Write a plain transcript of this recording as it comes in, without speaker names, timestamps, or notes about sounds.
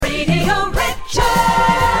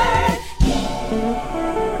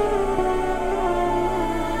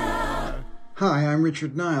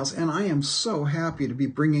Richard Niles, and I am so happy to be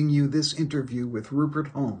bringing you this interview with Rupert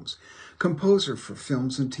Holmes, composer for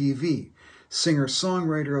films and TV,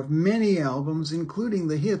 singer-songwriter of many albums, including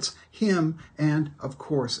the hits Hymn and, of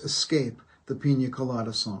course, Escape, the Pina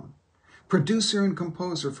Colada song, producer and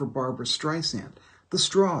composer for Barbra Streisand, The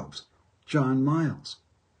Strawbs, John Miles,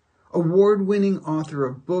 award-winning author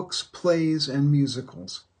of books, plays, and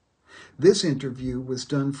musicals. This interview was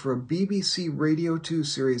done for a BBC Radio 2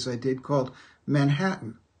 series I did called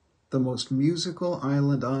Manhattan, the most musical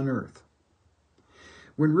island on earth.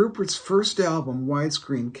 When Rupert's first album,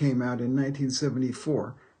 Widescreen, came out in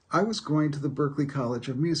 1974, I was going to the Berklee College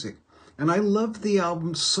of Music, and I loved the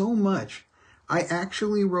album so much, I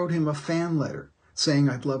actually wrote him a fan letter saying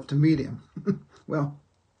I'd love to meet him. Well,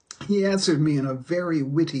 he answered me in a very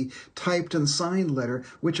witty, typed and signed letter,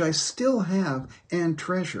 which I still have and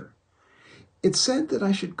treasure. It said that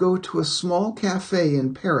I should go to a small cafe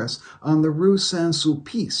in Paris on the Rue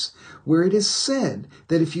Saint-Sulpice, where it is said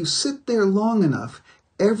that if you sit there long enough,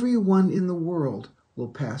 everyone in the world will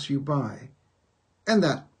pass you by. And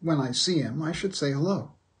that when I see him, I should say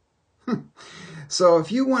hello. So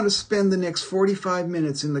if you want to spend the next 45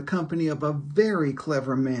 minutes in the company of a very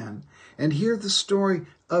clever man and hear the story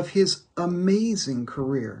of his amazing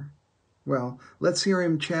career, well, let's hear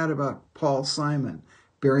him chat about Paul Simon,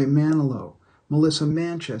 Barry Manilow, Melissa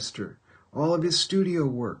Manchester, all of his studio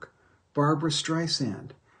work, Barbra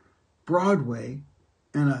Streisand, Broadway,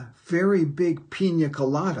 and a very big pina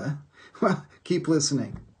colada. Well, keep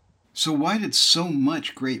listening. So why did so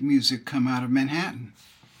much great music come out of Manhattan?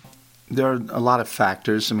 There are a lot of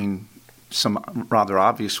factors. I mean, some rather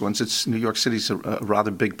obvious ones. New York City's a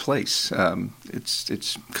rather big place.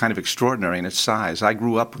 It's kind of extraordinary in its size. I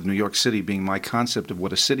grew up with New York City being my concept of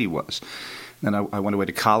what a city was. Then I went away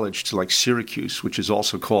to college to like Syracuse, which is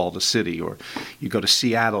also called a city, or you go to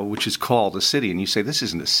Seattle, which is called a city, and you say this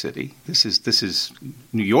isn't a city. This is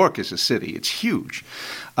New York is a city. It's huge,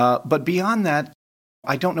 but beyond that,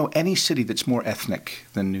 I don't know any city that's more ethnic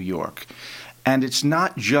than New York. And it's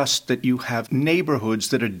not just that you have neighborhoods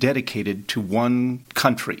that are dedicated to one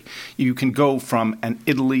country. You can go from an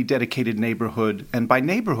Italy-dedicated neighborhood, and by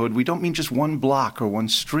neighborhood, we don't mean just one block or one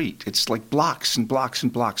street. It's like blocks and blocks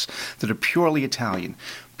and blocks that are purely Italian,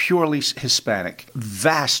 purely Hispanic,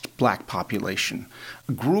 vast black population.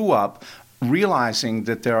 Grew up realizing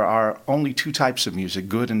that there are only two types of music,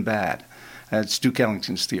 good and bad. It's Duke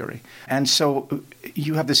Ellington's theory. And so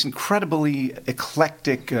you have this incredibly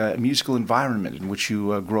eclectic musical environment in which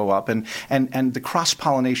you grow up, and the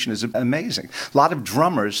cross-pollination is amazing. A lot of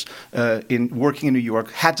drummers in working in New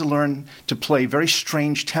York had to learn to play very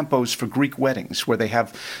strange tempos for Greek weddings, where they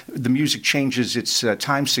have the music changes its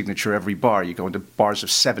time signature every bar. You go into bars of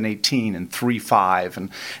 7/18 and 3/5, and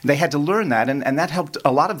they had to learn that, and that helped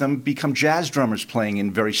a lot of them become jazz drummers playing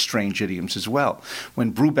in very strange idioms as well.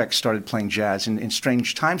 When Brubeck started playing jazz in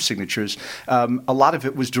strange time signatures, a lot of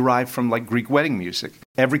it was derived from like Greek wedding music.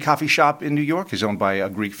 Every coffee shop in New York is owned by a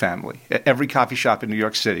Greek family. Every coffee shop in New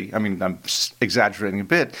York City, I mean, I'm exaggerating a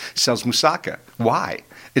bit, sells moussaka. Why?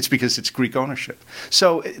 It's because it's Greek ownership.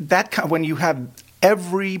 So when you have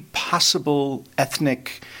every possible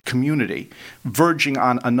ethnic community verging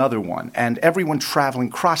on another one, and everyone traveling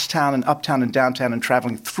crosstown and uptown and downtown and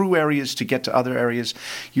traveling through areas to get to other areas,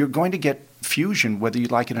 you're going to get fusion whether you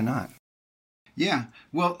like it or not. Yeah.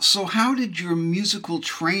 Well, so how did your musical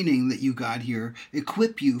training that you got here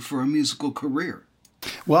equip you for a musical career?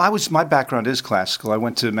 Well, my background is classical. I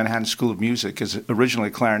went to Manhattan School of Music as originally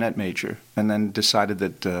a clarinet major, and then decided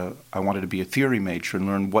that I wanted to be a theory major and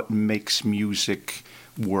learn what makes music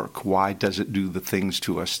work. Why does it do the things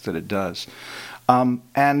to us that it does?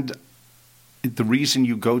 And the reason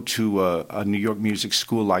you go to a New York music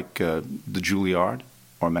school like the Juilliard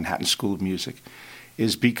or Manhattan School of Music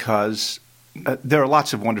is because there are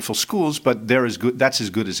lots of wonderful schools, but that's as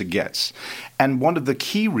good as it gets. And one of the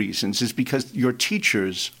key reasons is because your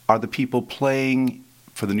teachers are the people playing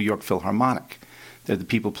for the New York Philharmonic. They're the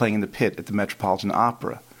people playing in the pit at the Metropolitan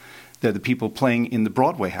Opera. They're the people playing in the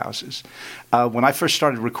Broadway houses. When I first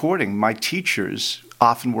started recording, my teachers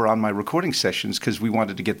often were on my recording sessions because we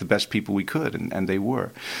wanted to get the best people we could, and they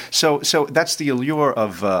were. So that's the allure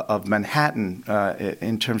of Manhattan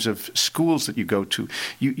in terms of schools that you go to.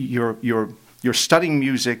 You're studying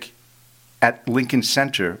music at Lincoln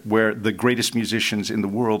Center, where the greatest musicians in the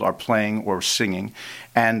world are playing or singing,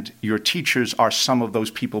 and your teachers are some of those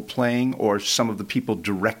people playing or some of the people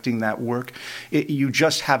directing that work. You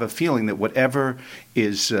just have a feeling that whatever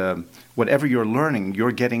you're learning,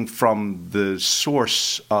 you're getting from the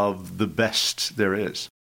source of the best there is.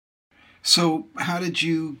 So how did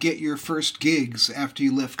you get your first gigs after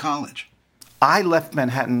you left college? I left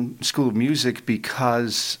Manhattan School of Music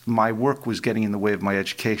because my work was getting in the way of my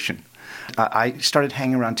education. I started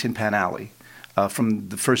hanging around Tin Pan Alley from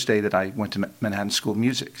the first day that I went to Manhattan School of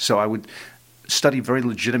Music. So I would study very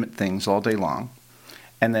legitimate things all day long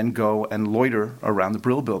and then go and loiter around the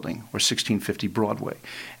Brill Building or 1650 Broadway.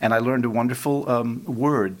 And I learned a wonderful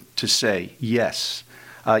word to say, yes.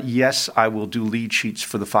 Yes, I will do lead sheets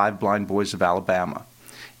for the Five Blind Boys of Alabama.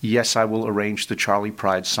 Yes, I will arrange the Charley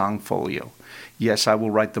Pride song folio. Yes, I will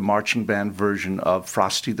write the marching band version of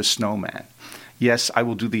Frosty the Snowman. Yes, I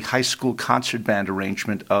will do the high school concert band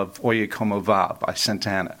arrangement of Oye Como Va by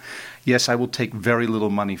Santana. Yes, I will take very little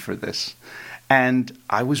money for this. And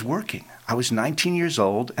I was working. I was 19 years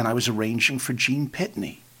old, and I was arranging for Gene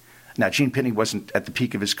Pitney. Now, Gene Pitney wasn't at the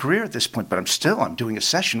peak of his career at this point, but I'm doing a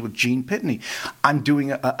session with Gene Pitney. I'm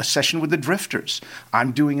doing a session with the Drifters.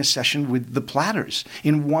 I'm doing a session with the Platters.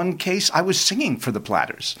 In one case, I was singing for the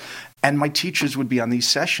Platters. And my teachers would be on these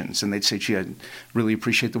sessions, and they'd say, gee, I really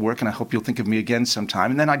appreciate the work, and I hope you'll think of me again sometime.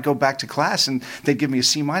 And then I'd go back to class, and they'd give me a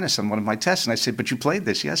C- on one of my tests, and I'd say, but you played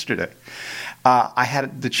this yesterday. I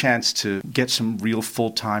had the chance to get some real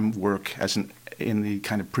full-time work in the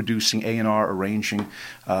kind of producing A&R arranging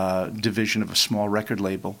division of a small record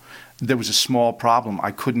label. There was a small problem. I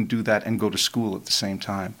couldn't do that and go to school at the same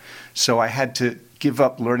time. So I had to give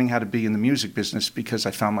up learning how to be in the music business because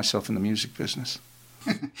I found myself in the music business.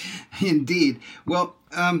 Indeed. Well,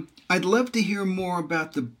 I'd love to hear more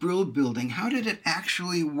about the Brill Building. How did it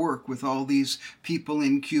actually work with all these people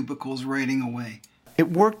in cubicles writing away? It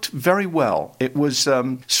worked very well. It was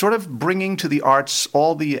sort of bringing to the arts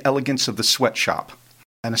all the elegance of the sweatshop,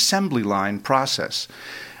 an assembly line process.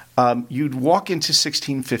 You'd walk into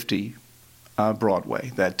 1650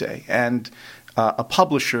 Broadway that day, and a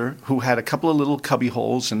publisher who had a couple of little cubby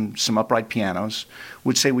holes and some upright pianos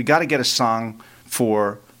would say, we got to get a song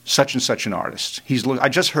for such and such an artist. I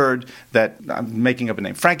just heard that, I'm making up a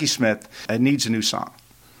name, Frankie Smith needs a new song,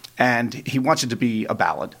 and he wants it to be a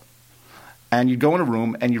ballad. And you'd go in a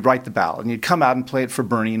room and you'd write the ballad, and you'd come out and play it for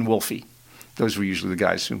Bernie and Wolfie. Those were usually the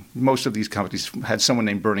guys who, most of these companies had someone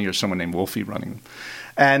named Bernie or someone named Wolfie running them.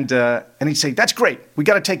 And he'd say, that's great, we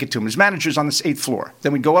got to take it to him. His manager's on this 8th floor.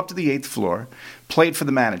 Then we'd go up to the 8th floor, play it for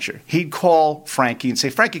the manager. He'd call Frankie and say,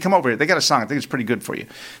 Frankie, come over here. They got a song. I think it's pretty good for you.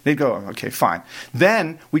 They'd go, okay, fine.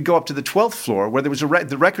 Then we'd go up to the 12th floor where there was the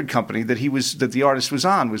record company that the artist was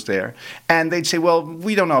on was there. And they'd say, well,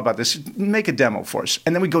 we don't know about this. Make a demo for us.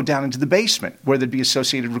 And then we'd go down into the basement where there'd be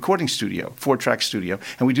Associated Recording Studio, 4-track studio,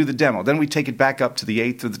 and we'd do the demo. Then we'd take it back up to the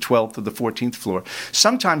 8th or the 12th or the 14th floor.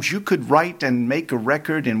 Sometimes you could write and make a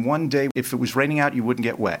record in one day. If it was raining out, you wouldn't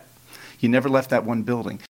get wet. You never left that one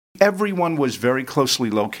building. Everyone was very closely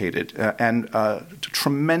located, and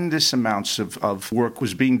tremendous amounts of work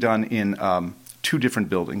was being done in two different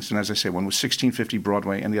buildings. And as I say, one was 1650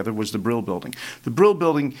 Broadway, and the other was the Brill Building. The Brill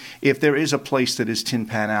Building, if there is a place that is Tin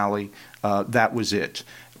Pan Alley, that was it.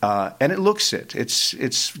 And it looks it.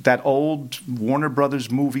 It's that old Warner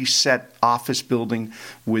Brothers movie set office building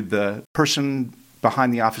with the person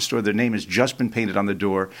behind the office door. Their name has just been painted on the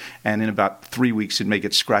door, and in about 3 weeks it may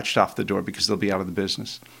get scratched off the door because they'll be out of the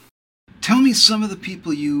business. Tell me some of the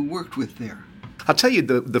people you worked with there. I'll tell you,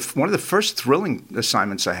 one of the first thrilling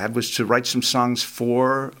assignments I had was to write some songs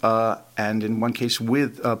for, and in one case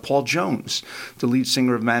with, Paul Jones, the lead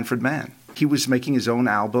singer of Manfred Mann. He was making his own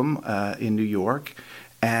album in New York,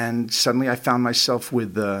 and suddenly I found myself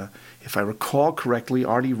with, if I recall correctly,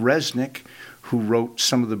 Artie Resnick, who wrote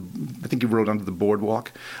I think he wrote Under the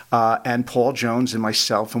Boardwalk, and Paul Jones and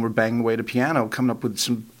myself, and we're banging away at a piano, coming up with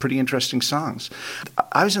some pretty interesting songs.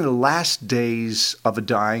 I was in the last days of a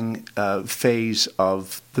dying phase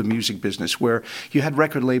of the music business, where you had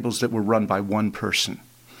record labels that were run by one person.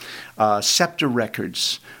 Scepter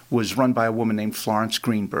Records was run by a woman named Florence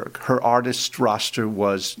Greenberg. Her artist roster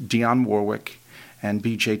was Dionne Warwick and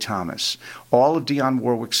B.J. Thomas. All of Dionne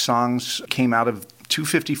Warwick's songs came out of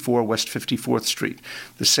 254 West 54th Street,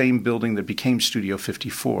 the same building that became Studio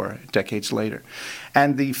 54 decades later.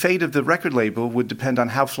 And the fate of the record label would depend on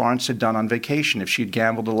how Florence had done on vacation. If she had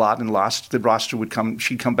gambled a lot and lost, the roster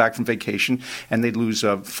she'd come back from vacation, and they'd lose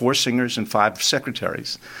 4 singers and 5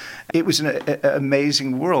 secretaries. It was an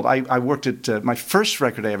amazing world. I worked at, my first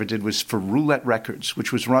record I ever did was for Roulette Records,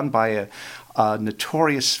 which was run by a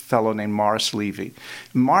notorious fellow named Morris Levy.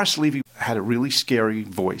 Morris Levy had a really scary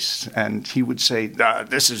voice, and he would say,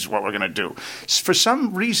 this is what we're going to do. For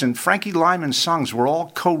some reason, Frankie Lyman's songs were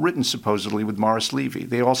all co-written, supposedly, with Morris Levy.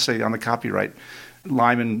 They all say on the copyright,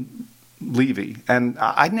 Lyman Levy, and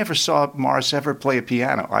I never saw Morris ever play a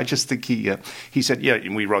piano. I just think he said, yeah,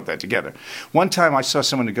 we wrote that together. One time I saw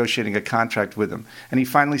someone negotiating a contract with him, and he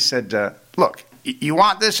finally said, look, you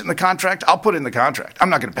want this in the contract? I'll put it in the contract. I'm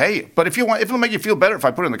not going to pay you. But if it'll make you feel better if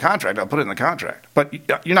I put it in the contract, I'll put it in the contract. But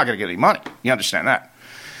you're not going to get any money. You understand that?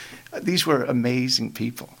 These were amazing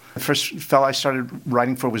people. The first fellow I started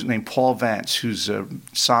writing for was named Paul Vance, whose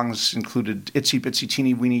songs included Itsy Bitsy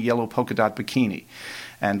Teeny Weeny Yellow Polka Dot Bikini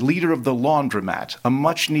and Leader of the Laundromat, a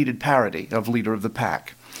much-needed parody of Leader of the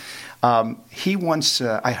Pack. He once,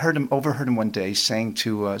 I overheard him one day saying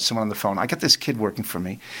to someone on the phone, I got this kid working for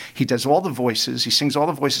me. He does all the voices. He sings all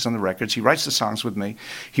the voices on the records. He writes the songs with me.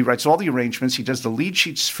 He writes all the arrangements. He does the lead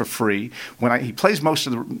sheets for free. He plays most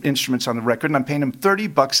of the instruments on the record, and I'm paying him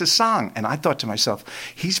 $30 a song. And I thought to myself,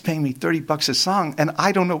 he's paying me $30 a song, and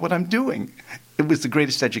I don't know what I'm doing. It was the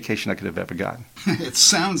greatest education I could have ever gotten. It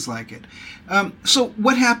sounds like it. So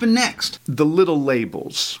what happened next? The little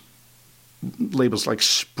labels like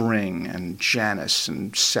Spring and Janus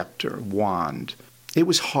and Scepter, Wand, it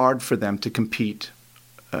was hard for them to compete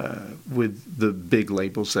with the big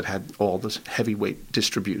labels that had all this heavyweight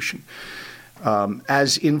distribution.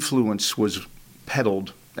 As influence was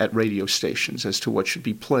peddled at radio stations as to what should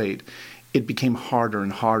be played, it became harder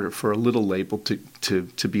and harder for a little label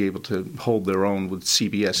to be able to hold their own, with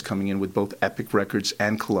CBS coming in with both Epic Records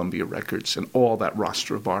and Columbia Records and all that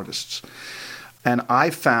roster of artists. And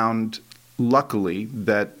I found, luckily,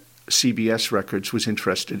 that CBS Records was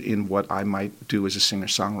interested in what I might do as a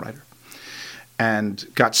singer-songwriter, and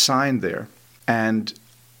got signed there, and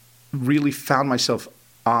really found myself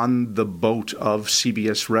on the boat of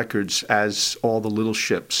CBS Records as all the little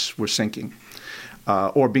ships were sinking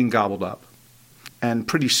or being gobbled up. And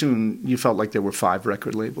pretty soon you felt like there were 5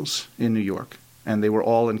 record labels in New York, and they were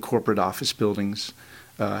all in corporate office buildings,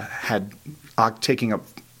 taking up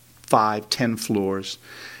 5, 10 floors.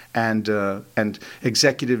 And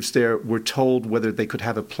executives there were told whether they could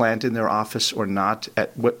have a plant in their office or not.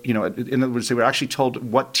 In other words, they were actually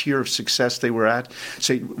told what tier of success they were at.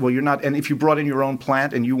 Say, well, you're not. And if you brought in your own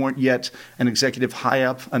plant and you weren't yet an executive high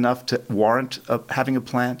up enough to warrant having a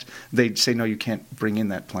plant, they'd say, no, you can't bring in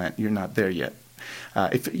that plant. You're not there yet.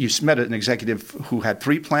 If you met an executive who had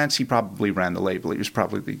 3 plants, he probably ran the label. He was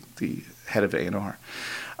probably the head of A&R.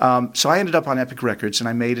 So I ended up on Epic Records, and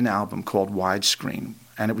I made an album called Widescreen.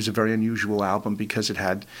 And it was a very unusual album because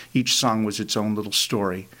each song was its own little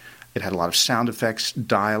story. It had a lot of sound effects,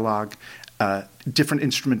 dialogue, different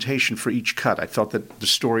instrumentation for each cut. I felt that the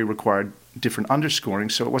story required different underscoring,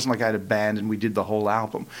 so it wasn't like I had a band and we did the whole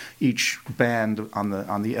album. Each band on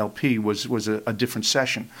the LP was a different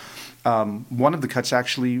session. One of the cuts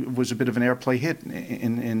actually was a bit of an airplay hit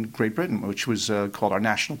in Great Britain, which was called Our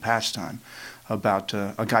National Pastime, about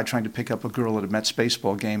a guy trying to pick up a girl at a Mets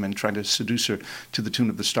baseball game and trying to seduce her to the tune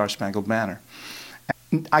of the Star-Spangled Banner.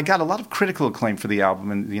 I got a lot of critical acclaim for the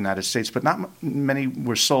album in the United States, but not many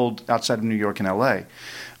were sold outside of New York and L.A.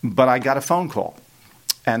 But I got a phone call,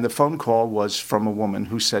 and the phone call was from a woman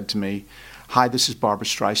who said to me, "Hi, this is Barbra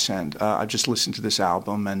Streisand. I've just listened to this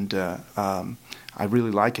album, and I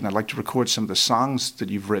really like it. I'd like to record some of the songs that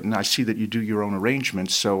you've written. I see that you do your own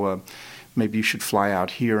arrangements, so maybe you should fly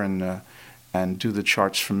out here and do the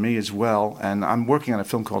charts for me as well. And I'm working on a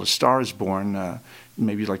film called A Star Is Born.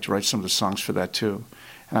 Maybe you'd like to write some of the songs for that too."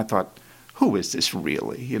 And I thought, who is this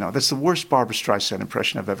really? That's the worst Barbra Streisand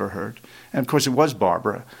impression I've ever heard. And of course it was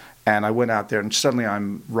Barbra. And I went out there, and suddenly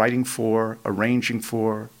I'm writing for, arranging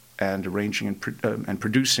for, and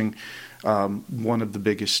producing one of the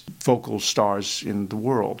biggest vocal stars in the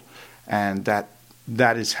world. And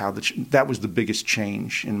that is how that was the biggest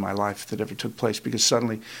change in my life that ever took place, because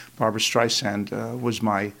suddenly Barbra Streisand was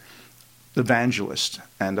my evangelist,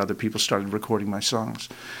 and other people started recording my songs.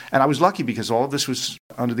 And I was lucky because all of this was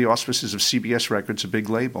under the auspices of CBS Records, a big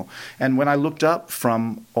label. And when I looked up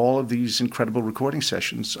from all of these incredible recording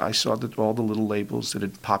sessions, I saw that all the little labels that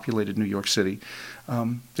had populated New York City,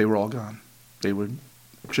 they were all gone. They were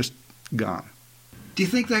just gone. Do you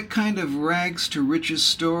think that kind of rags to riches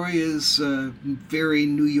story is a very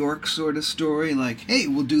New York sort of story? Like, hey,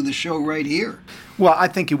 we'll do the show right here. Well, I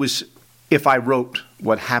think it was, if I wrote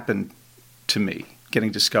what happened to me,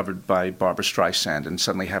 getting discovered by Barbra Streisand and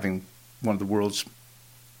suddenly having one of the world's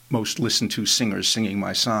most listened to singers singing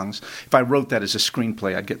my songs, if I wrote that as a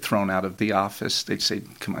screenplay, I'd get thrown out of the office. They'd say,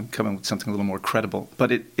 come in with something a little more credible.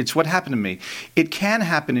 But it's what happened to me. It can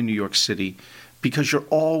happen in New York City because you're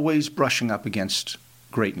always brushing up against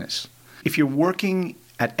greatness. If you're working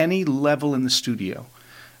at any level in the studio,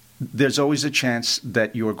 there's always a chance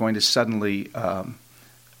that you're going to suddenly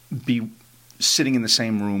be sitting in the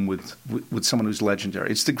same room with someone who's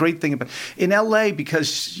legendary. It's the great thing about in LA,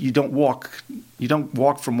 because you don't walk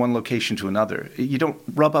from one location to another. You don't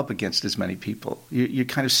rub up against as many people. You're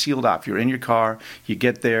kind of sealed off. You're in your car, you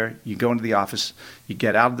get there, you go into the office, you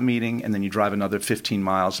get out of the meeting, and then you drive another 15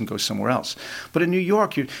 miles and go somewhere else. But in New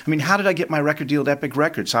York, how did I get my record deal at Epic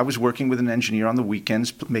Records? I was working with an engineer on the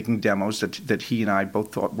weekends, making demos that he and I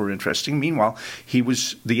both thought were interesting. Meanwhile, he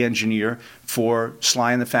was the engineer for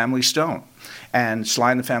Sly and the Family Stone. And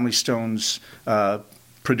Sly and the Family Stone's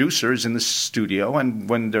producer is in the studio, and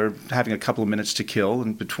when they're having a couple of minutes to kill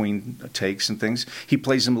in between takes and things, he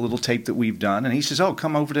plays them a little tape that we've done, and he says, "Oh,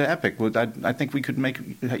 come over to Epic. Well, I think you could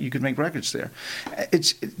make records there."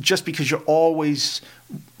 It's just because you're always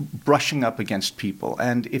brushing up against people,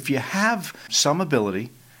 and if you have some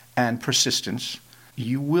ability and persistence,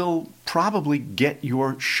 you will probably get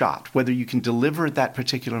your shot. Whether you can deliver at that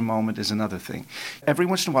particular moment is another thing. Every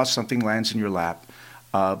once in a while, something lands in your lap.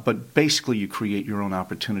 But basically, you create your own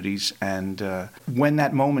opportunities, and when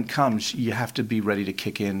that moment comes, you have to be ready to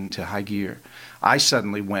kick into high gear. I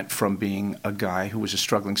suddenly went from being a guy who was a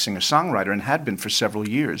struggling singer-songwriter and had been for several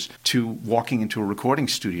years to walking into a recording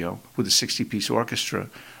studio with a 60-piece orchestra.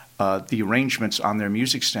 The arrangements on their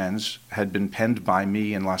music stands had been penned by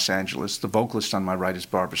me in Los Angeles. The vocalist on my right is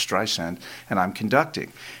Barbra Streisand, and I'm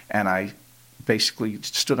conducting. And I basically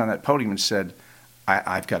stood on that podium and said,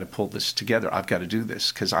 I've got to pull this together. I've got to do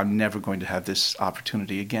this because I'm never going to have this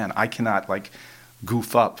opportunity again. I cannot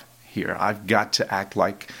goof up here. I've got to act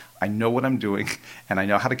like I know what I'm doing, and I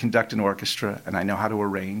know how to conduct an orchestra, and I know how to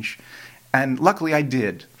arrange. And luckily I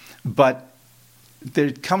did. But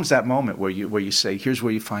there comes that moment where you say, here's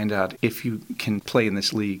where you find out if you can play in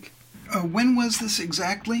this league. When was this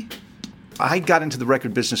exactly? I got into the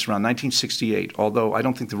record business around 1968, although I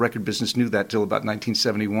don't think the record business knew that till about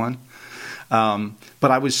 1971.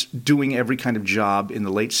 But I was doing every kind of job in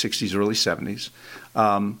the late 60s, early 70s.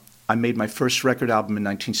 I made my first record album in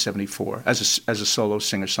 1974 as a solo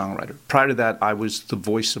singer-songwriter. Prior to that, I was the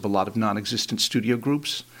voice of a lot of non-existent studio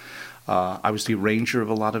groups. I was the arranger of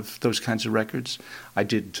a lot of those kinds of records. I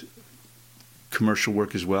did commercial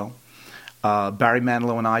work as well. Barry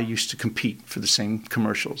Manilow and I used to compete for the same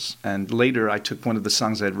commercials. And later, I took one of the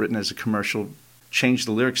songs I had written as a commercial, changed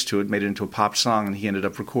the lyrics to it, made it into a pop song, and he ended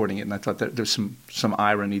up recording it. And I thought that there's some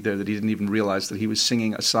irony there that he didn't even realize that he was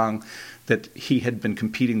singing a song that he had been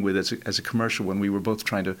competing with as a commercial when we were both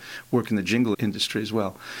trying to work in the jingle industry as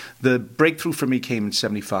well. The breakthrough for me came in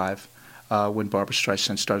 75 when Barbra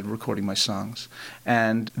Streisand started recording my songs.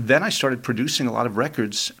 And then I started producing a lot of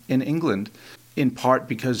records in England, in part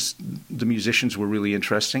because the musicians were really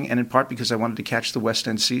interesting, and in part because I wanted to catch the West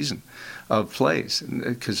End season of plays,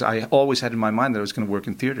 because I always had in my mind that I was going to work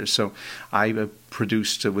in theater. So I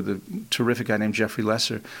produced, with a terrific guy named Jeffrey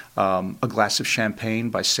Lesser, A Glass of Champagne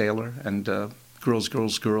by Sailor and Girls,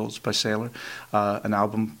 Girls, Girls by Sailor, an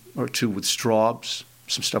album or two with Straubs,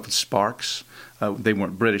 some stuff with Sparks. They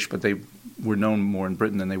weren't British, but they were known more in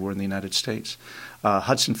Britain than they were in the United States.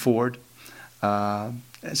 Hudson Ford, and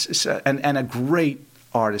a great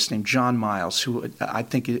artist named John Miles, who I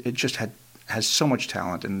think it just has so much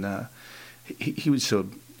talent, and he was a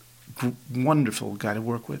wonderful guy to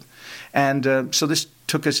work with. And so this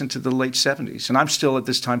took us into the late 70s, and I'm still at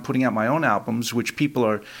this time putting out my own albums, which people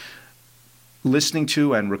are listening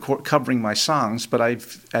to and covering my songs, but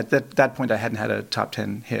at that point I hadn't had a top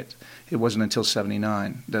 10 hit. It wasn't until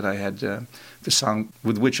 79 that I had the song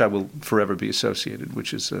with which I will forever be associated,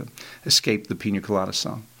 which is Escape, the Pina Colada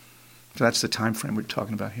song. So that's the time frame we're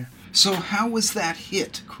talking about here. So how was that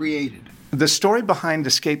hit created? The story behind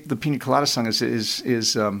Escape, the Pina Colada song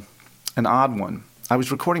is an odd one. I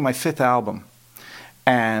was recording my fifth album,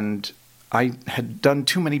 and I had done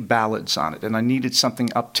too many ballads on it, and I needed something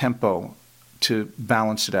up-tempo to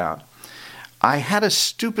balance it out. I had a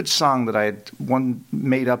stupid song that I had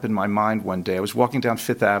made up in my mind one day. I was walking down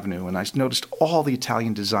Fifth Avenue, and I noticed all the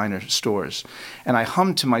Italian designer stores. And I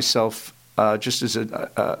hummed to myself, just as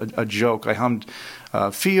a joke, I hummed,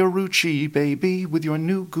 Fiorucci, baby, with your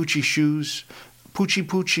new Gucci shoes. Poochie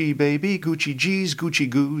Poochie, baby, Gucci G's, Gucci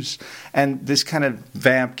Goos. And this kind of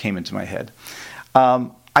vamp came into my head.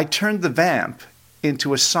 I turned the vamp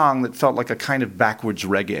into a song that felt like a kind of backwards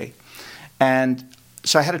reggae. And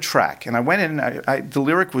so I had a track, and I went in, the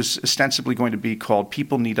lyric was ostensibly going to be called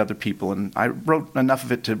People Need Other People, and I wrote enough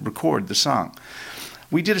of it to record the song.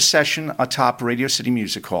 We did a session atop Radio City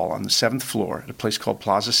Music Hall on the 7th floor at a place called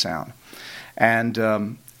Plaza Sound. And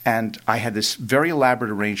I had this very elaborate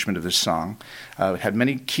arrangement of this song. It had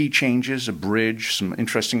many key changes, a bridge, some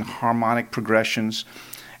interesting harmonic progressions.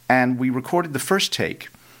 And we recorded the first take.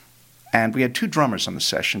 And we had two drummers on the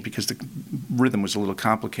session because the rhythm was a little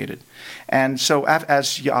complicated. And so,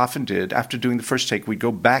 as you often did, after doing the first take, we'd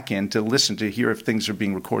go back in to listen to hear if things are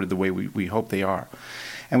being recorded the way we hope they are.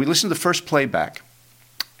 And we listened to the first playback.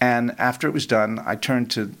 And after it was done, I turned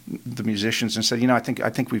to the musicians and said, I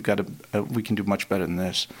think we can do much better than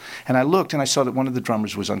this. And I looked and I saw that one of the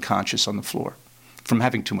drummers was unconscious on the floor from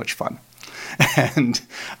having too much fun.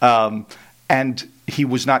 And he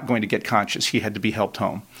was not going to get conscious. He had to be helped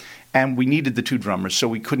home. And we needed the two drummers, so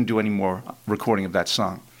we couldn't do any more recording of that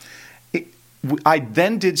song. I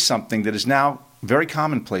then did something that is now very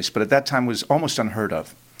commonplace, but at that time was almost unheard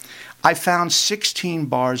of. I found 16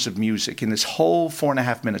 bars of music in this whole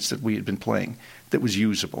 4.5 minutes that we had been playing that was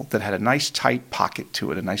usable, that had a nice tight pocket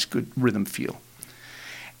to it, a nice good rhythm feel.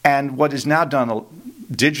 And what is now done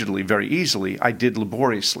digitally very easily, I did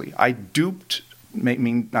laboriously. I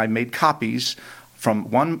made copies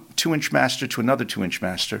from one 2-inch master to another 2-inch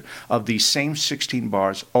master of these same 16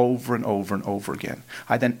 bars over and over and over again.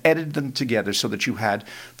 I then edited them together so that you had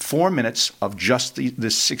 4 minutes of just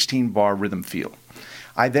this 16-bar rhythm feel.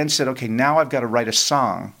 I then said, okay, now I've got to write a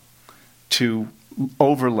song to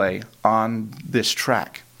overlay on this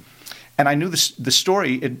track. And I knew the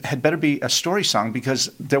story, it had better be a story song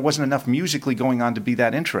because there wasn't enough musically going on to be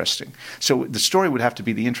that interesting. So the story would have to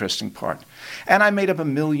be the interesting part. And I made up a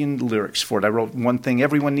million lyrics for it. I wrote one thing,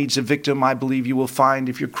 everyone needs a victim, I believe you will find.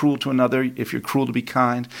 If you're cruel to another, if you're cruel to be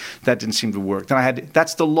kind. That didn't seem to work. Then I had,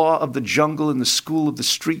 that's the law of the jungle and the school of the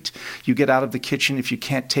street. You get out of the kitchen if you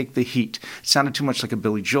can't take the heat. It sounded too much like a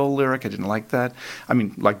Billy Joel lyric. I didn't like that. I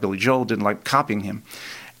mean, like Billy Joel, didn't like copying him.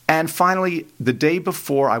 And finally, the day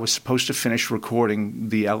before I was supposed to finish recording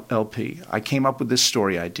the LP, I came up with this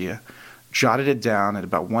story idea, jotted it down at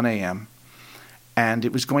about 1 a.m., and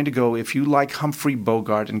it was going to go, if you like Humphrey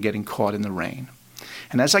Bogart and getting caught in the rain.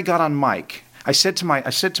 And as I got on mic, I said to my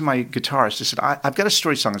guitarist, I said, I've got a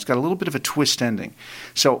story song. It's got a little bit of a twist ending.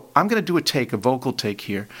 So I'm going to do a vocal take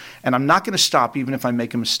here, and I'm not going to stop even if I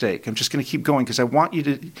make a mistake. I'm just going to keep going because I want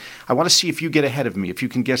to see if you get ahead of me, if you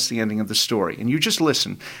can guess the ending of the story. And you just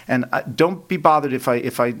listen, and don't be bothered if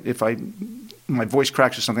my voice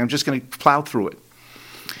cracks or something. I'm just going to plow through it.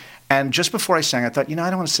 And just before I sang, I thought, I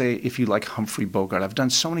don't want to say if you like Humphrey Bogart. I've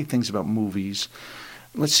done so many things about movies.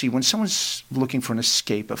 Let's see, when someone's looking for an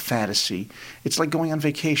escape, a fantasy, it's like going on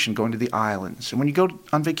vacation, going to the islands. And when you go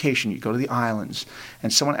on vacation, you go to the islands,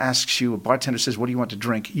 and someone asks you, a bartender says, what do you want to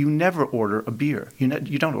drink? You never order a beer. You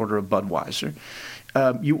don't order a Budweiser.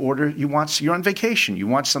 You're on vacation. You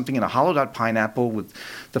want something in a hollowed-out pineapple with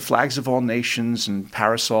the flags of all nations and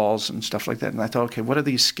parasols and stuff like that. And I thought, okay, what are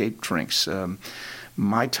the escape drinks?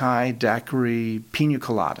 Mai Tai, daiquiri, pina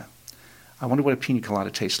colada. I wonder what a pina colada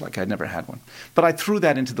tastes like. I'd never had one. But I threw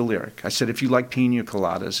that into the lyric. I said, if you like pina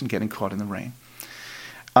coladas and getting caught in the rain.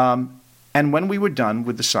 And when we were done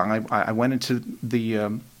with the song, I went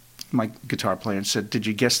into my guitar player and said, did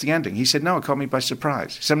you guess the ending? He said, no, it caught me by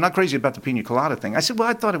surprise. He said, I'm not crazy about the pina colada thing. I said, well,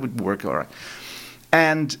 I thought it would work all right.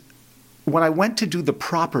 And when I went to do the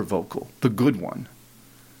proper vocal, the good one,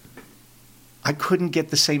 I couldn't get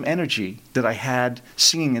the same energy that I had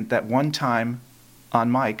singing it that one time on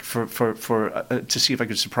mic to see if I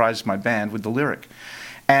could surprise my band with the lyric.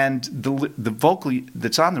 And the vocal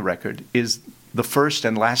that's on the record is the first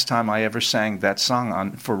and last time I ever sang that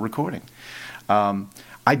song for recording.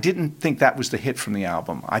 I didn't think that was the hit from the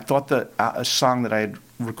album. I thought that a song that I had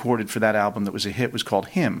recorded for that album that was a hit was called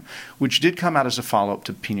Hymn, which did come out as a follow-up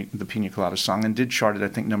to the Pina Colada song and did chart it, I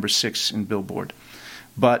think, number 6 in Billboard.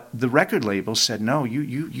 But the record label said, no,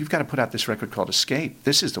 you've got to put out this record called Escape.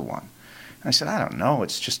 This is the one. And I said, I don't know.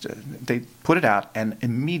 It's just they put it out, and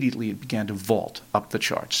immediately it began to vault up the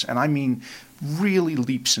charts. And I mean really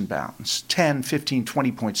leaps and bounds, 10, 15,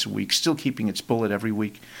 20 points a week, still keeping its bullet every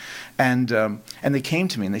week. And they came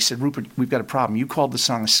to me and they said, Rupert, we've got a problem. You called the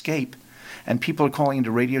song Escape, and people are calling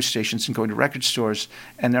into radio stations and going to record stores,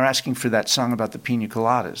 and they're asking for that song about the pina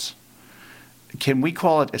coladas. Can we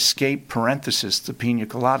call it Escape, parenthesis, the Pina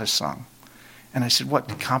Colada song? And I said, what,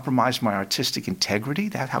 compromise my artistic integrity?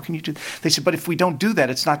 How can you do that? They said, but if we don't do that,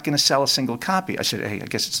 it's not going to sell a single copy. I said, hey, I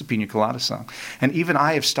guess it's the Pina Colada song. And even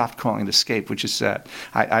I have stopped calling it Escape, which is sad.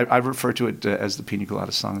 I refer to it as the Pina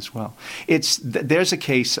Colada song as well. There's a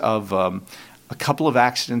case of a couple of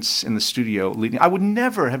accidents in the studio leading. I would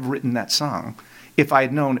never have written that song if I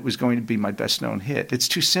had known it was going to be my best-known hit. It's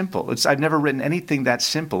too simple. I've never written anything that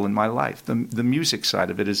simple in my life. The music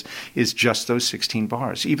side of it is just those 16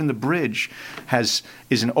 bars. Even the bridge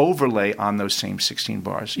is an overlay on those same 16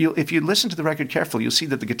 bars. If you listen to the record carefully, you'll see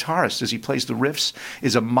that the guitarist, as he plays the riffs,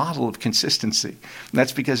 is a model of consistency. And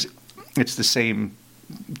that's because it's the same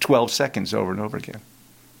 12 seconds over and over again.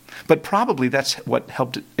 But probably that's what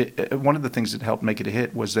helped it. One of the things that helped make it a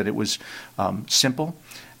hit was that it was simple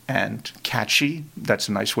and catchy. That's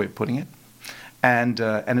a nice way of putting it. And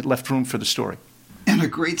it left room for the story. And a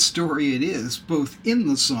great story it is, both in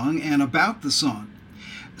the song and about the song.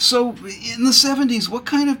 So, in the 70s, what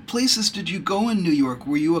kind of places did you go in New York?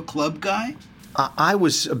 Were you a club guy? I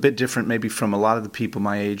was a bit different maybe from a lot of the people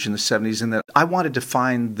my age in the 70s in that I wanted to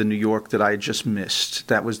find the New York that I had just missed.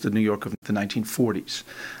 That was the New York of the 1940s.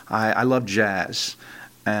 I loved jazz.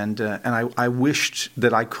 And I wished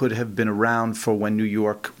that I could have been around for when New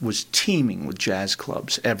York was teeming with jazz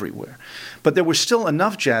clubs everywhere. But there were still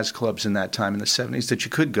enough jazz clubs in that time in the 70s that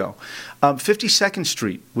you could go. 52nd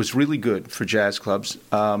Street was really good for jazz clubs.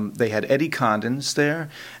 They had Eddie Condon's there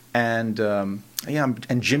and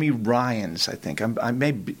Jimmy Ryan's, I think.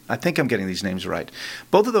 I think I'm getting these names right.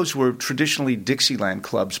 Both of those were traditionally Dixieland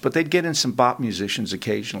clubs, but they'd get in some bop musicians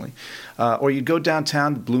occasionally. Or you'd go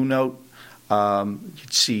downtown to Blue Note.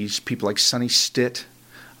 You'd see people like Sonny Stitt,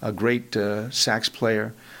 a great sax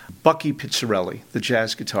player, Bucky Pizzarelli, the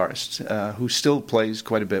jazz guitarist, who still plays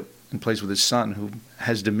quite a bit and plays with his son, who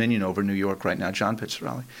has dominion over New York right now, John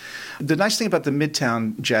Pizzarelli. The nice thing about the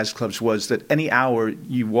Midtown jazz clubs was that any hour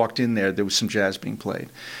you walked in there was some jazz being played.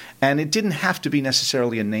 And it didn't have to be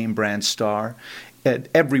necessarily a name brand star.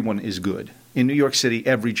 Everyone is good. In New York City,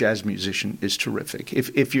 every jazz musician is terrific.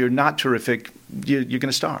 If you're not terrific, you're going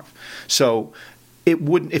to starve. So it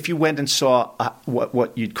wouldn't. If you went and saw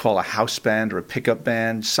what you'd call a house band or a pickup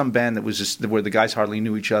band, some band that was just where the guys hardly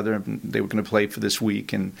knew each other and they were going to play for this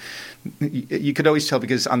week, and you could always tell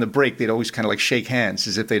because on the break they'd always kind of like shake hands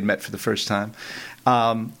as if they'd met for the first time.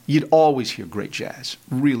 You'd always hear great jazz,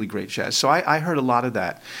 really great jazz. So I heard a lot of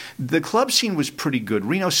that. The club scene was pretty good.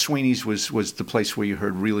 Reno Sweeney's was the place where you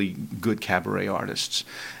heard really good cabaret artists.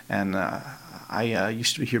 And I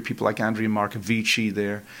used to hear people like Andrea Marcovici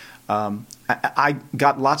there. I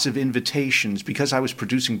got lots of invitations because I was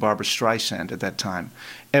producing Barbra Streisand at that time.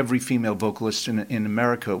 Every female vocalist in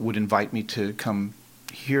America would invite me to come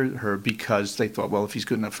hear her because they thought, well, if he's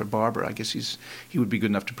good enough for Barbra, I guess he would be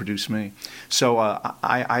good enough to produce me. So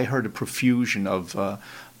I heard a profusion of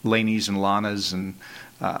Laneys and Lanas and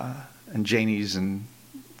Janies and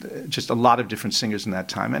just a lot of different singers in that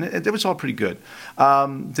time, and it was all pretty good.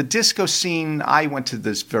 The disco scene, I went to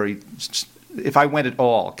this if I went at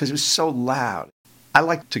all, because it was so loud. I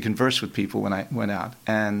liked to converse with people when I went out,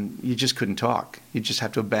 and you just couldn't talk. You just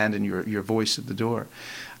have to abandon your voice at the door.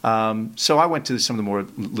 So I went to some of the more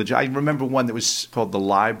legit. I remember one that was called The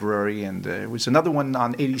Library, and there was another one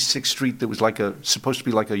on 86th Street that was supposed to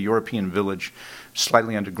be like a European village,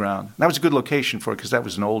 slightly underground. And that was a good location for it because that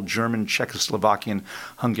was an old German, Czechoslovakian,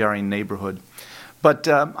 Hungarian neighborhood. But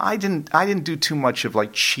I didn't do too much of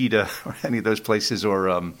like Cheetah or any of those places or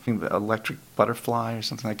Electric Butterfly or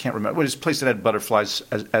something. I can't remember. It was a place that had butterflies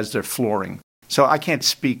as their flooring. So I can't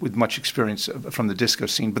speak with much experience from the disco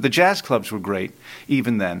scene. But the jazz clubs were great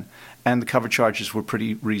even then. And the cover charges were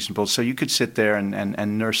pretty reasonable. So you could sit there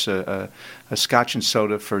and nurse a scotch and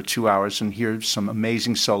soda for 2 hours and hear some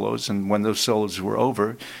amazing solos. And when those solos were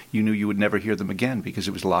over, you knew you would never hear them again because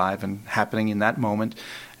it was live and happening in that moment.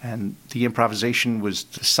 And the improvisation was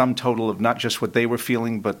the sum total of not just what they were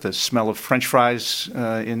feeling, but the smell of French fries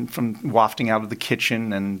from wafting out of the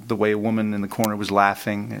kitchen and the way a woman in the corner was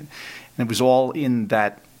laughing. And it was all in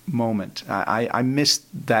that moment. I missed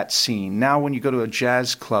that scene. Now when you go to a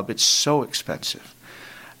jazz club, it's so expensive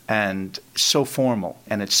and so formal.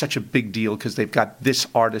 And it's such a big deal because they've got this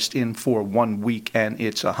artist in for 1 week and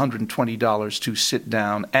it's $120 to sit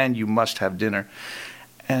down and you must have dinner.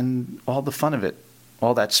 And all the fun of it.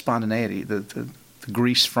 All that spontaneity, the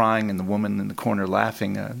grease frying and the woman in the corner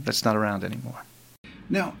laughing, that's not around anymore.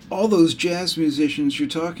 Now, all those jazz musicians you're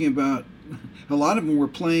talking about, a lot of them were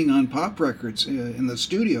playing on pop records in the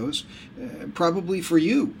studios, probably for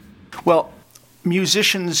you. Well,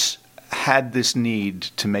 musicians had this need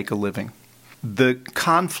to make a living. The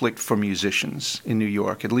conflict for musicians in New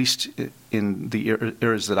York, at least in the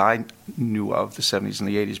eras that I knew of, the 70s and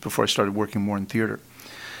the 80s, before I started working more in theater,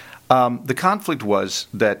 the conflict was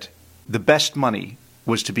that the best money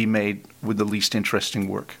was to be made with the least interesting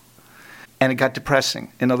work. And it got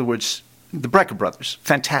depressing. In other words, the Brecker Brothers,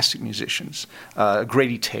 fantastic musicians,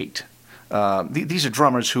 Grady Tate. These are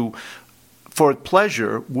drummers who, for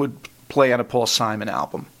pleasure, would play on a Paul Simon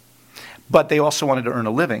album. But they also wanted to earn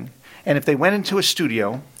a living. And if they went into a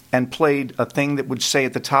studio and played a thing that would say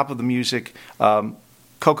at the top of the music,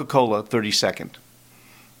 Coca-Cola 32nd,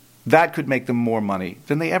 that could make them more money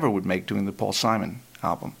than they ever would make doing the Paul Simon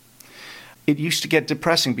album. It used to get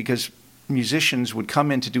depressing because musicians would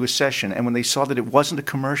come in to do a session, and when they saw that it wasn't a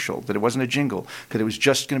commercial, that it wasn't a jingle, that it was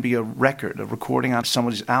just going to be a record, a recording on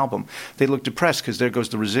somebody's album, they looked depressed because there goes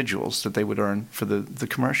the residuals that they would earn for the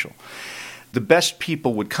commercial. The best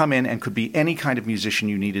people would come in and could be any kind of musician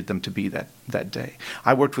you needed them to be that day.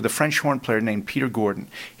 I worked with a French horn player named Peter Gordon.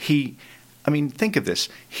 Think of this.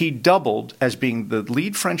 He doubled as being the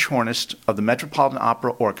lead French hornist of the Metropolitan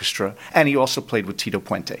Opera Orchestra, and he also played with Tito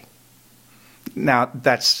Puente. Now,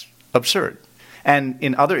 that's absurd. And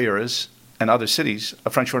in other eras and other cities, a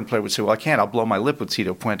French horn player would say, well, I can't. I'll blow my lip with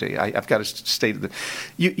Tito Puente. I've got to stay to the...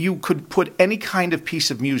 You could put any kind of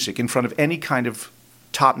piece of music in front of any kind of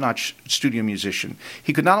top-notch studio musician.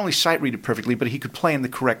 He could not only sight read it perfectly, but he could play in the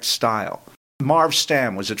correct style. Marv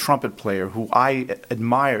Stam was a trumpet player who I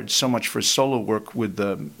admired so much for his solo work with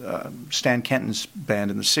Stan Kenton's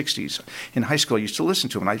band in the 60s. In high school, I used to listen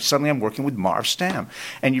to him, and suddenly I'm working with Marv Stam.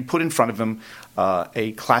 And you put in front of him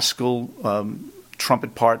a classical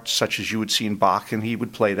trumpet part, such as you would see in Bach, and he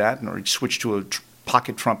would play that, or he'd switch to a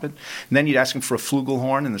pocket trumpet. And then you'd ask him for a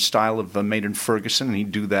flugelhorn in the style of Maynard Ferguson, and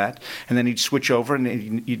he'd do that. And then he'd switch over,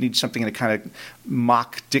 and you'd need something in a kind of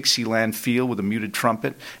mock Dixieland feel with a muted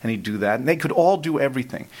trumpet, and he'd do that. And they could all do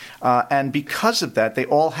everything. And because of that, they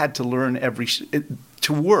all had to learn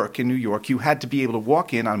to work in New York, you had to be able to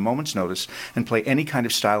walk in on a moment's notice and play any kind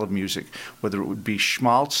of style of music, whether it would be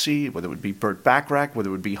schmaltzy, whether it would be Burt Bacharach, whether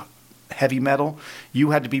it would be heavy metal.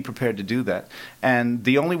 You had to be prepared to do that. And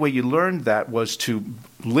the only way you learned that was to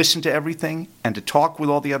listen to everything and to talk with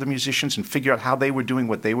all the other musicians and figure out how they were doing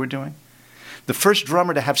what they were doing. The first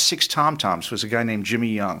drummer to have 6 tom-toms was a guy named Jimmy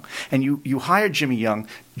Young. And you hired Jimmy Young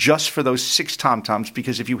just for those 6 tom-toms,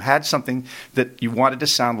 because if you had something that you wanted to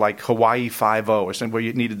sound like Hawaii 5-0 or something where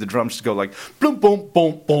you needed the drums to go like boom, boom,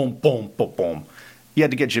 boom, boom, boom, boom, boom, you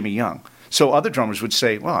had to get Jimmy Young. So other drummers would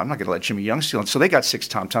say, well, I'm not going to let Jimmy Young steal it. So they got 6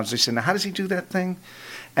 tom-toms. They said, now how does he do that thing?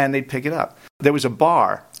 And they'd pick it up. There was a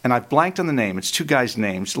bar, and I've blanked on the name. It's 2 guys'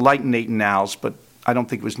 names, like Nate and Al's, but I don't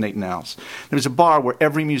think it was Nate and Al's. There was a bar where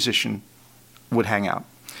every musician would hang out.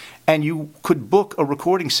 And you could book a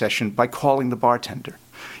recording session by calling the bartender.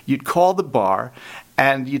 You'd call the bar,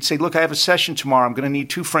 and you'd say, look, I have a session tomorrow. I'm going to need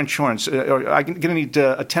 2 French horns. Or I'm going to need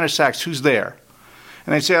a tenor sax. Who's there?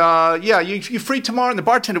 And they'd say, yeah, you free tomorrow? And the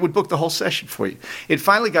bartender would book the whole session for you. It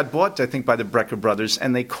finally got bought, I think, by the Brecker brothers,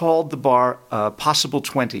 and they called the bar Possible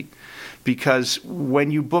 20, because when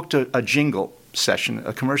you booked a jingle session,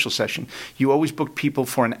 a commercial session, you always booked people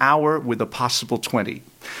for an hour with a possible 20.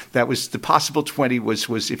 That was the possible 20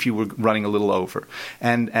 was if you were running a little over,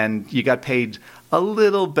 and you got paid a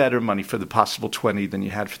little better money for the possible 20 than you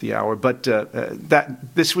had for the hour. But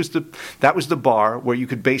that was the bar where you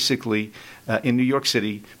could basically in New York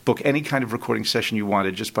City book any kind of recording session you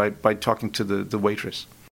wanted just by talking to the waitress.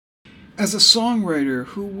 As a songwriter,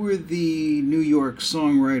 who were the New York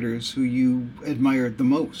songwriters who you admired the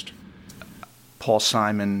most? Paul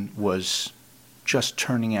Simon was just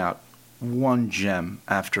turning out one gem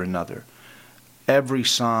after another. Every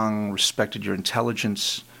song respected your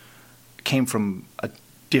intelligence, came from a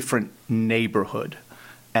different neighborhood,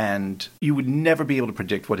 and you would never be able to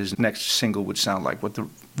predict what his next single would sound like, what the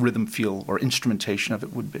rhythm, feel, or instrumentation of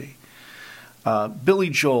it would be. Billy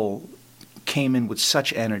Joel came in with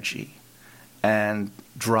such energy and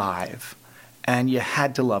drive, and you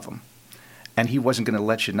had to love him. And he wasn't going to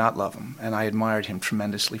let you not love him, and I admired him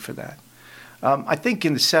tremendously for that. I think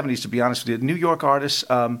in the 70s, to be honest with you, New York artists,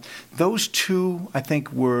 those 2, I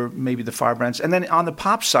think, were maybe the firebrands. And then on the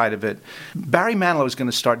pop side of it, Barry Manilow is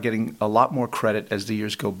going to start getting a lot more credit as the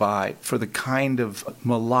years go by for the kind of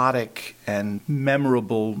melodic and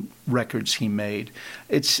memorable records he made.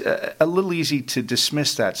 It's a little easy to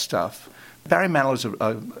dismiss that stuff. Barry Manilow is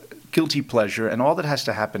a guilty pleasure, and all that has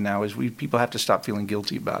to happen now is people have to stop feeling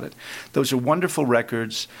guilty about it. Those are wonderful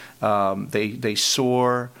records. They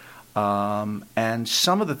soar. And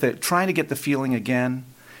some of trying to get the feeling again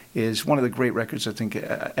is one of the great records I think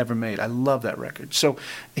ever made. I love that record. So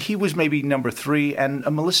he was maybe number 3, and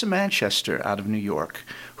Melissa Manchester out of New York,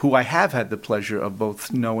 who I have had the pleasure of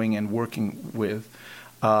both knowing and working with.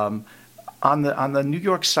 On the New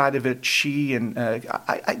York side of it, she and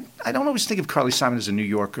I don't always think of Carly Simon as a New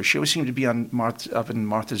Yorker. She always seemed to be up in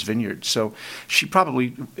Martha's Vineyard, so she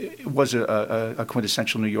probably was a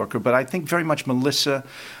quintessential New Yorker. But I think very much Melissa,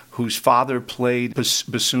 whose father played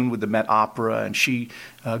bassoon with the Met Opera, and she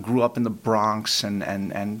grew up in the Bronx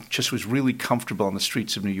and just was really comfortable on the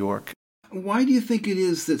streets of New York. Why do you think it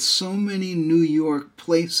is that so many New York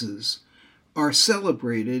places are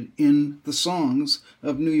celebrated in the songs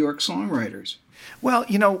of New York songwriters? Well,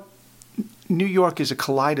 New York is a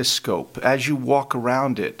kaleidoscope. As you walk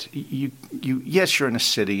around it, yes, you're in a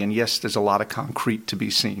city, and yes, there's a lot of concrete to be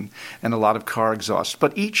seen and a lot of car exhaust.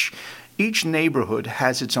 But each neighborhood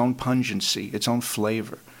has its own pungency, its own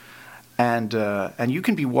flavor, and you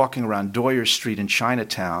can be walking around Doyer Street in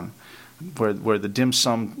Chinatown, where the dim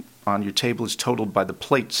sum on your table is totaled by the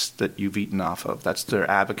plates that you've eaten off of. That's their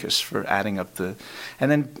abacus for adding up the.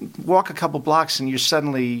 And then walk a couple blocks and you're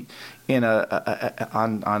suddenly in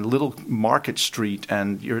on Little Market Street,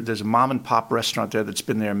 and there's a mom and pop restaurant there that's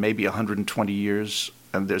been there maybe 120 years,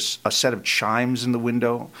 and there's a set of chimes in the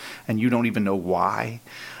window, and you don't even know why.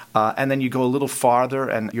 And then you go a little farther,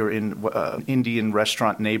 and you're in an Indian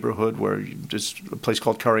restaurant neighborhood where there's a place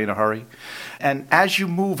called Curry in a Hurry. And as you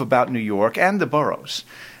move about New York and the boroughs,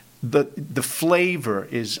 the flavor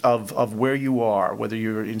is of where you are, whether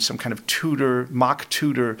you're in some kind of mock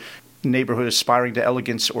Tudor neighborhood aspiring to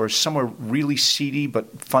elegance or somewhere really seedy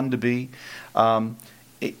but fun to be.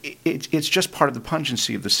 It's just part of the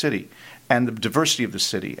pungency of the city and the diversity of the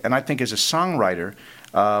city. And I think as a songwriter,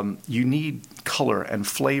 you need color and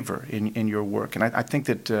flavor in your work. And I think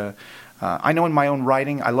that I know in my own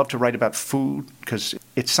writing, I love to write about food because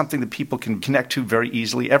it's something that people can connect to very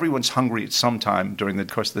easily. Everyone's hungry at some time during the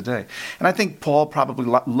course of the day. And I think Paul probably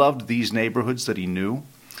loved these neighborhoods that he knew.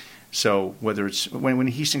 So whether it's when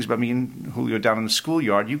he sings about me and Julio down in the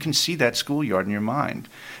schoolyard, you can see that schoolyard in your mind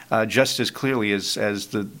just as clearly as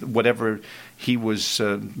whatever he was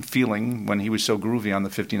feeling when he was so groovy on the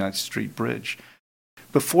 59th Street Bridge.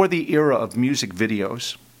 Before the era of music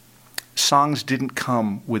videos, songs didn't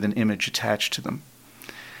come with an image attached to them.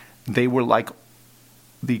 They were like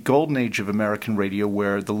the golden age of American radio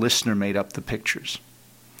where the listener made up the pictures.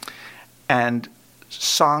 And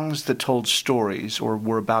songs that told stories or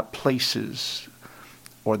were about places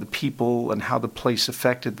or the people and how the place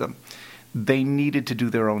affected them, they needed to do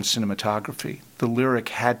their own cinematography. The lyric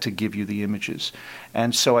had to give you the images.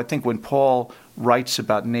 And so I think when Paul writes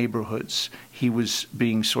about neighborhoods, he was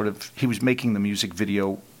making the music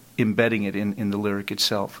video, embedding it in the lyric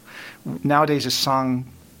itself. Nowadays, a song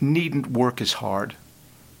needn't work as hard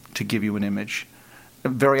to give you an image.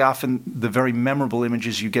 Very often, the very memorable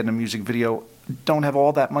images you get in a music video don't have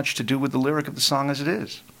all that much to do with the lyric of the song as it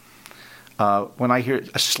is. When I hear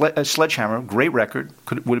a Sledgehammer, great record,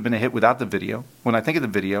 would have been a hit without the video. When I think of the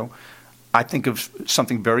video, I think of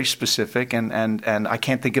something very specific, and I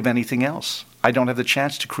can't think of anything else. I don't have the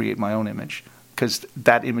chance to create my own image because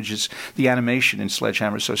that image is, the animation in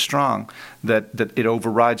Sledgehammer is so strong that it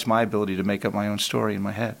overrides my ability to make up my own story in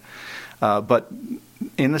my head. But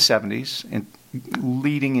in the 70s,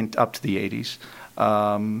 leading up to the 80s,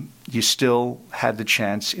 you still had the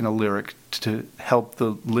chance in a lyric to help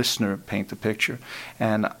the listener paint the picture.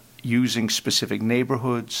 And using specific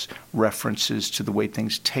neighborhoods, references to the way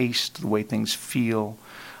things taste, the way things feel,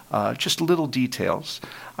 just little details.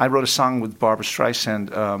 I wrote a song with Barbra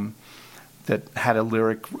Streisand that had a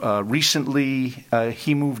lyric, recently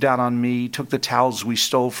he moved out on me, took the towels we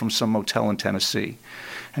stole from some motel in Tennessee.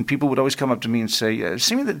 And people would always come up to me and say,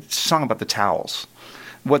 sing me the song about the towels.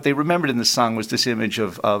 What they remembered in the song was this image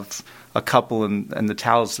of a couple and the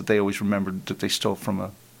towels that they always remembered that they stole from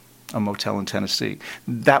a motel in Tennessee.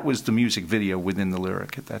 That was the music video within the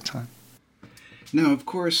lyric at that time. Now, of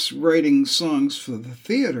course, writing songs for the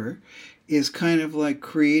theater is kind of like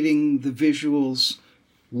creating the visuals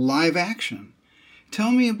live action.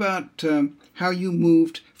 Tell me about how you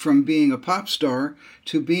moved from being a pop star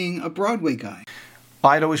to being a Broadway guy.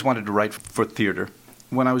 I'd always wanted to write for theater.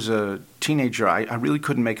 When I was a teenager, I really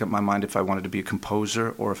couldn't make up my mind if I wanted to be a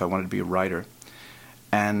composer or if I wanted to be a writer.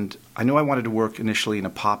 And I knew I wanted to work initially in a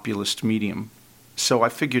populist medium. So I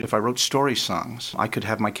figured if I wrote story songs, I could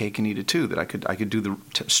have my cake and eat it too, that I could do the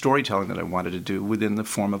storytelling that I wanted to do within the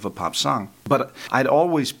form of a pop song. But I'd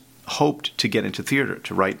always hoped to get into theater,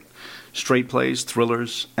 to write straight plays,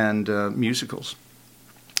 thrillers, and musicals.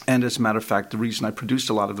 And as a matter of fact, the reason I produced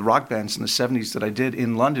a lot of the rock bands in the 70s that I did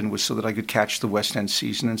in London was so that I could catch the West End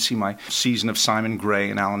season and see my season of Simon Gray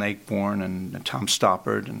and Alan Ayckbourn and Tom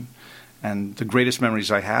Stoppard. And the greatest memories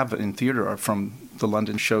I have in theater are from the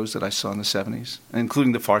London shows that I saw in the 70s,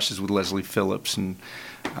 including the farces with Leslie Phillips and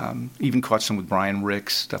even caught some with Brian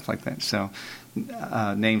Ricks, stuff like that. So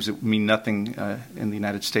names that mean nothing in the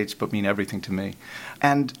United States but mean everything to me.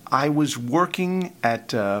 And I was working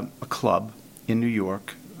at a club in New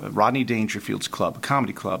York, Rodney Dangerfield's club, a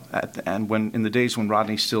comedy club, and in the days when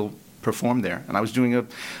Rodney still performed there. And I was doing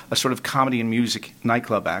a sort of comedy and music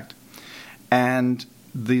nightclub act. And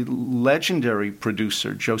the legendary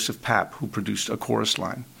producer, Joseph Papp, who produced A Chorus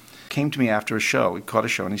Line, came to me after a show. He caught a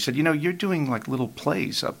show, and he said, "You know, you're doing like little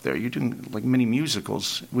plays up there. You're doing like mini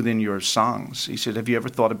musicals within your songs." He said, "Have you ever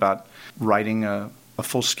thought about writing a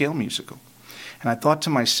full-scale musical?" And I thought to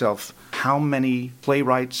myself, how many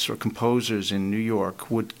playwrights or composers in New York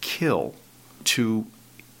would kill to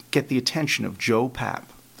get the attention of Joe Papp,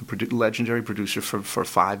 the legendary producer, for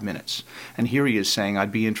 5 minutes? And here he is saying,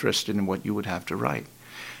 "I'd be interested in what you would have to write."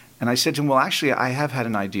 And I said to him, "Well, actually, I have had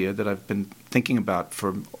an idea that I've been thinking about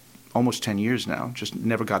for almost 10 years now, just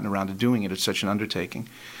never gotten around to doing it. It's such an undertaking."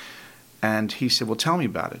 And he said, "Well, tell me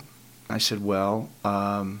about it." I said, "Well,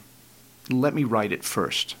 let me write it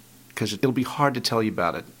first, because it'll be hard to tell you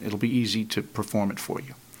about it. It'll be easy to perform it for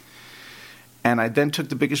you." And I then took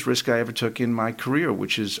the biggest risk I ever took in my career,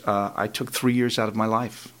 which is I took 3 years out of my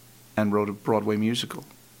life and wrote a Broadway musical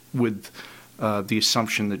with the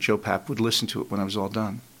assumption that Joe Papp would listen to it when I was all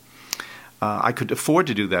done. I could afford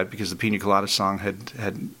to do that because the Pina Colada song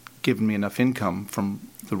had given me enough income from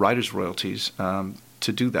the writer's royalties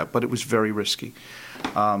to do that, but it was very risky.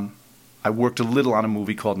 I worked a little on a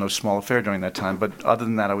movie called No Small Affair during that time, but other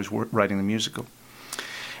than that, I was writing the musical.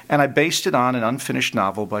 And I based it on an unfinished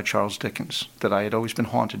novel by Charles Dickens that I had always been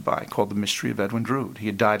haunted by, called The Mystery of Edwin Drood. He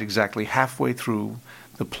had died exactly halfway through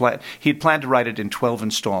the play. He had planned to write it in 12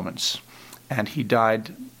 installments, and he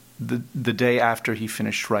died the day after he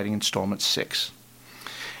finished writing installment 6.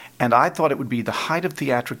 And I thought it would be the height of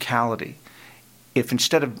theatricality if,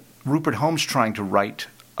 instead of Rupert Holmes trying to write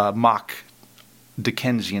a mock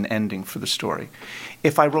Dickensian ending for the story,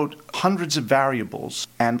 if I wrote hundreds of variables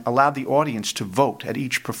and allowed the audience to vote at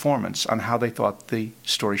each performance on how they thought the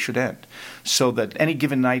story should end, so that any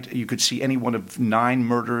given night you could see any one of 9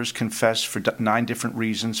 murderers confess for 9 different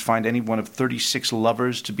reasons, find any one of 36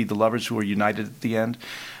 lovers to be the lovers who are united at the end,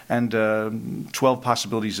 and 12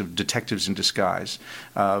 possibilities of detectives in disguise.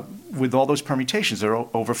 With all those permutations, there are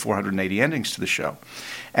over 480 endings to the show.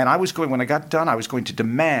 And when I got done, I was going to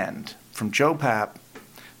demand from Joe Papp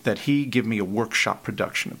that he give me a workshop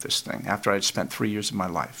production of this thing after I had spent 3 years of my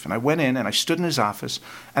life. And I went in and I stood in his office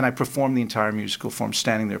and I performed the entire musical for him,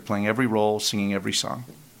 standing there playing every role, singing every song.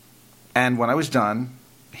 And when I was done,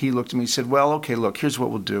 he looked at me and said, "Well, okay, look, here's what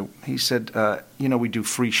we'll do." He said, "You know, we do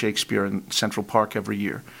free Shakespeare in Central Park every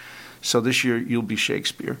year. So this year you'll be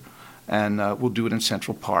Shakespeare. And we'll do it in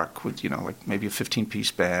Central Park with, like maybe a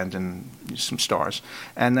 15-piece band and some stars.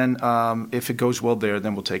 And then if it goes well there,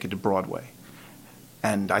 then we'll take it to Broadway."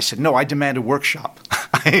 And I said, "No, I demand a workshop."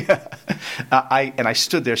 And I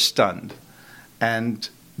stood there stunned. And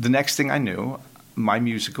the next thing I knew, my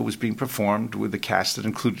musical was being performed with a cast that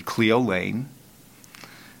included Cleo Lane,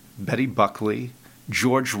 Betty Buckley,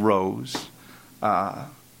 George Rose,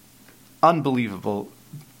 unbelievable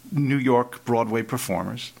New York Broadway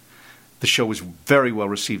performers. The show was very well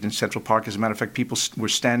received in Central Park. As a matter of fact, people were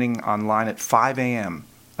standing online at 5 a.m.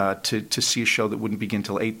 To see a show that wouldn't begin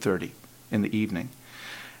till 8:30 in the evening.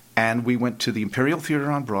 And we went to the Imperial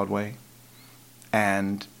Theater on Broadway,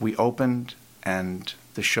 and we opened, and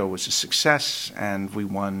the show was a success, and we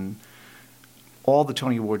won all the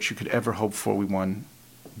Tony Awards you could ever hope for. We won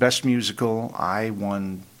Best Musical. I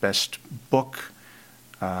won Best Book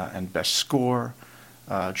and Best Score.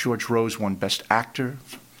 George Rose won Best Actor.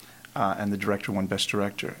 And the director won Best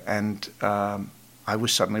Director. And I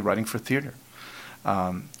was suddenly writing for theater,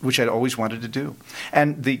 which I'd always wanted to do.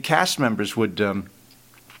 And the cast members would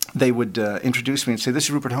introduce me and say, "This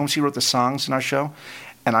is Rupert Holmes. He wrote the songs in our show."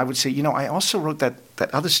 And I would say, "I also wrote that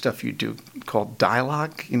other stuff you do called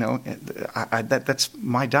dialogue. That's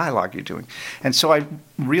my dialogue you're doing." And so I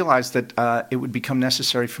realized that it would become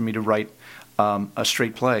necessary for me to write a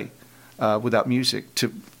straight play without music,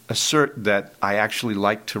 to assert that I actually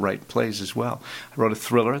like to write plays as well. I wrote a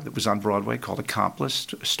thriller that was on Broadway called Accomplice,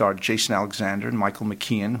 starred Jason Alexander and Michael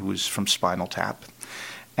McKean, who was from Spinal Tap,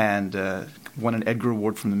 and won an Edgar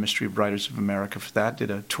Award from the Mystery of Writers of America for that.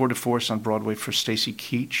 Did a tour de force on Broadway for Stacy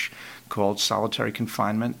Keach called Solitary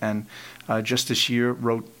Confinement, and just this year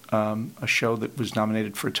wrote a show that was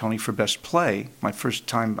nominated for a Tony for Best Play. My first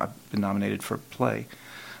time I've been nominated for a play,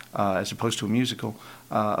 as opposed to a musical,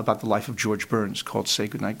 about the life of George Burns, called Say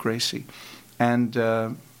Goodnight, Gracie. And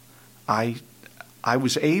I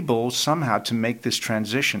was able somehow to make this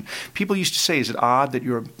transition. People used to say, "Is it odd that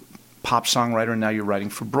you're a pop songwriter and now you're writing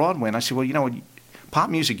for Broadway?" And I said, "Well, pop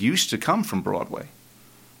music used to come from Broadway.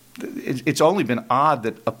 It's only been odd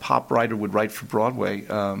that a pop writer would write for Broadway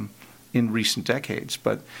in recent decades.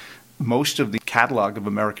 But most of the catalog of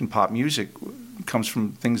American pop music comes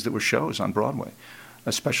from things that were shows on Broadway,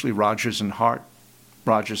 especially Rodgers and Hart,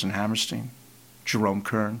 Rodgers and Hammerstein, Jerome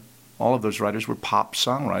Kern. All of those writers were pop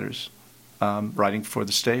songwriters writing for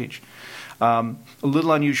the stage. A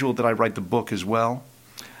little unusual that I write the book as well,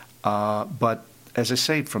 but as I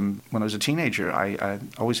say, from when I was a teenager, I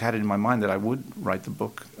always had it in my mind that I would write the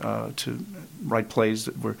book, to write plays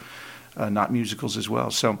that were not musicals as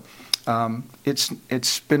well. So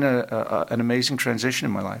it's been an amazing transition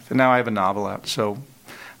in my life. And now I have a novel out, so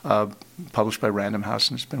published by Random House,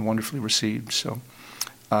 and it's been wonderfully received. So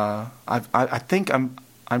I think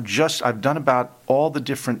I've done about all the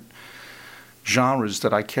different genres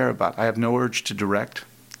that I care about. I have no urge to direct.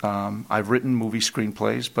 I've written movie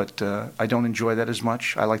screenplays, but I don't enjoy that as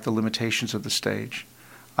much. I like the limitations of the stage.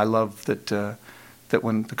 I love that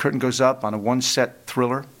when the curtain goes up on a one-set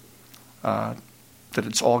thriller, that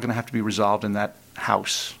it's all going to have to be resolved in that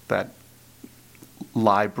house, that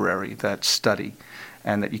library, that study,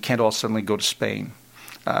 and that you can't all suddenly go to Spain.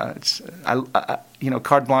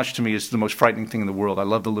 Carte blanche to me is the most frightening thing in the world. I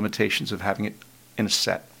love the limitations of having it in a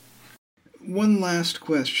set. One last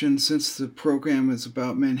question, since the program is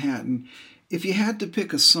about Manhattan. If you had to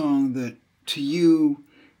pick a song that, to you,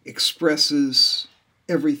 expresses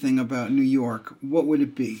everything about New York, what would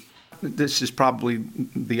it be? This is probably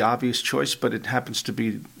the obvious choice, but it happens to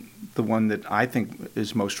be the one that I think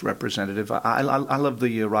is most representative. I love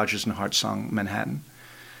the Rodgers and Hart song, Manhattan,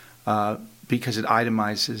 because it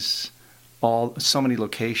itemizes so many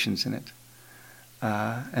locations in it.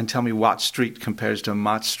 And tell me Watt Street compares to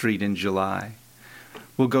Mott Street in July.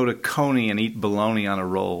 We'll go to Coney and eat bologna on a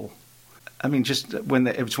roll. I mean,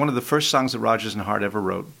 it was one of the first songs that Rodgers and Hart ever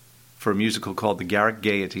wrote for a musical called The Garrick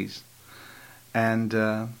Gaieties. And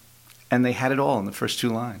they had it all in the first two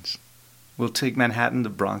lines. We'll take Manhattan, the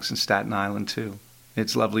Bronx, and Staten Island, too.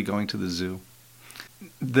 It's lovely going to the zoo.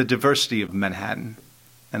 The diversity of Manhattan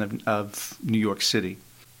and of New York City,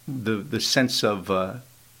 the sense of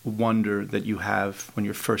wonder that you have when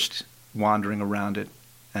you're first wandering around it,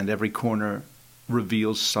 and every corner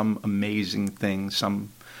reveals some amazing thing, some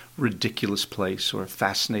ridiculous place or a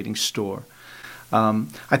fascinating store.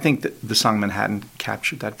 I think that the song Manhattan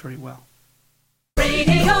captured that very well.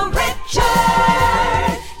 Radio Richard!